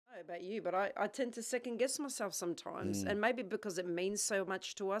about you, but I tend to second guess myself sometimes. And maybe because it means so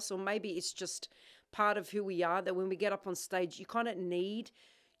much to us, or maybe it's just part of who we are, that when we get up on stage, you kind of need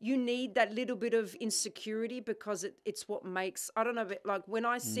that little bit of insecurity, because it's what makes, I don't know, but like when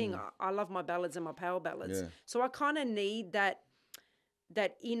I sing, I love my ballads and my power ballads. Yeah. So I kind of need that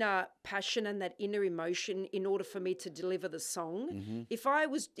inner passion and that inner emotion in order for me to deliver the song. If I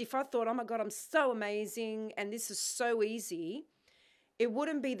thought, oh my God, I'm so amazing and this is so easy, it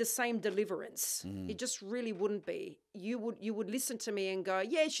wouldn't be the same deliverance. It just really wouldn't be. You would listen to me and go,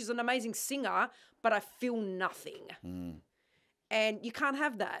 yeah, she's an amazing singer, but I feel nothing. And you can't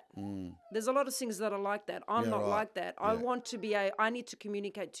have that. There's a lot of singers that are like that. I'm not like that. I want to be I need to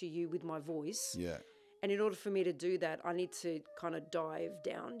communicate to you with my voice. Yeah. And in order for me to do that, I need to kind of dive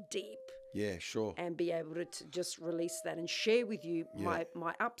down deep. Yeah, sure. And be able to just release that and share with you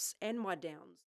my ups and my downs.